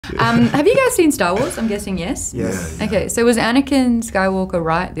Have you guys seen Star Wars? I'm guessing yes. Yes. Yeah. Okay, so was Anakin Skywalker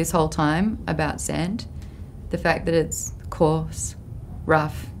right this whole time about sand? The fact that it's coarse,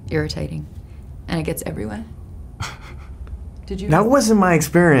 rough, irritating, and it gets everywhere? Did you? That wasn't my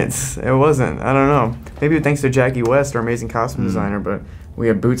experience. It wasn't. I don't know. Maybe thanks to Jackie West, our amazing costume designer, but we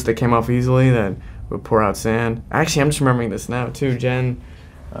had boots that came off easily that would pour out sand. Actually, I'm just remembering this now, too.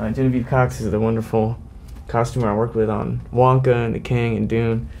 Genevieve Cox is the wonderful costumer I worked with on Wonka and The King and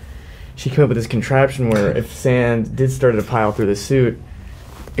Dune. She came up with this contraption where if sand did start to pile through the suit,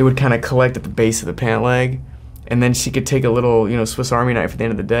 it would kind of collect at the base of the pant leg, and then she could take a little, Swiss Army knife at the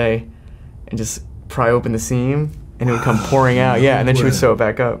end of the day and just pry open the seam, and it would come pouring out. Yeah, and then she would sew it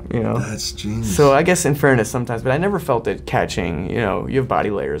back up, That's genius. So I guess in fairness sometimes, but I never felt it catching, you have body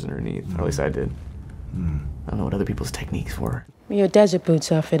layers underneath, or at least I did. I don't know what other people's techniques were. Your desert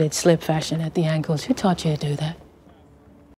boots are fitted slip fashion at the ankles. Who taught you to do that?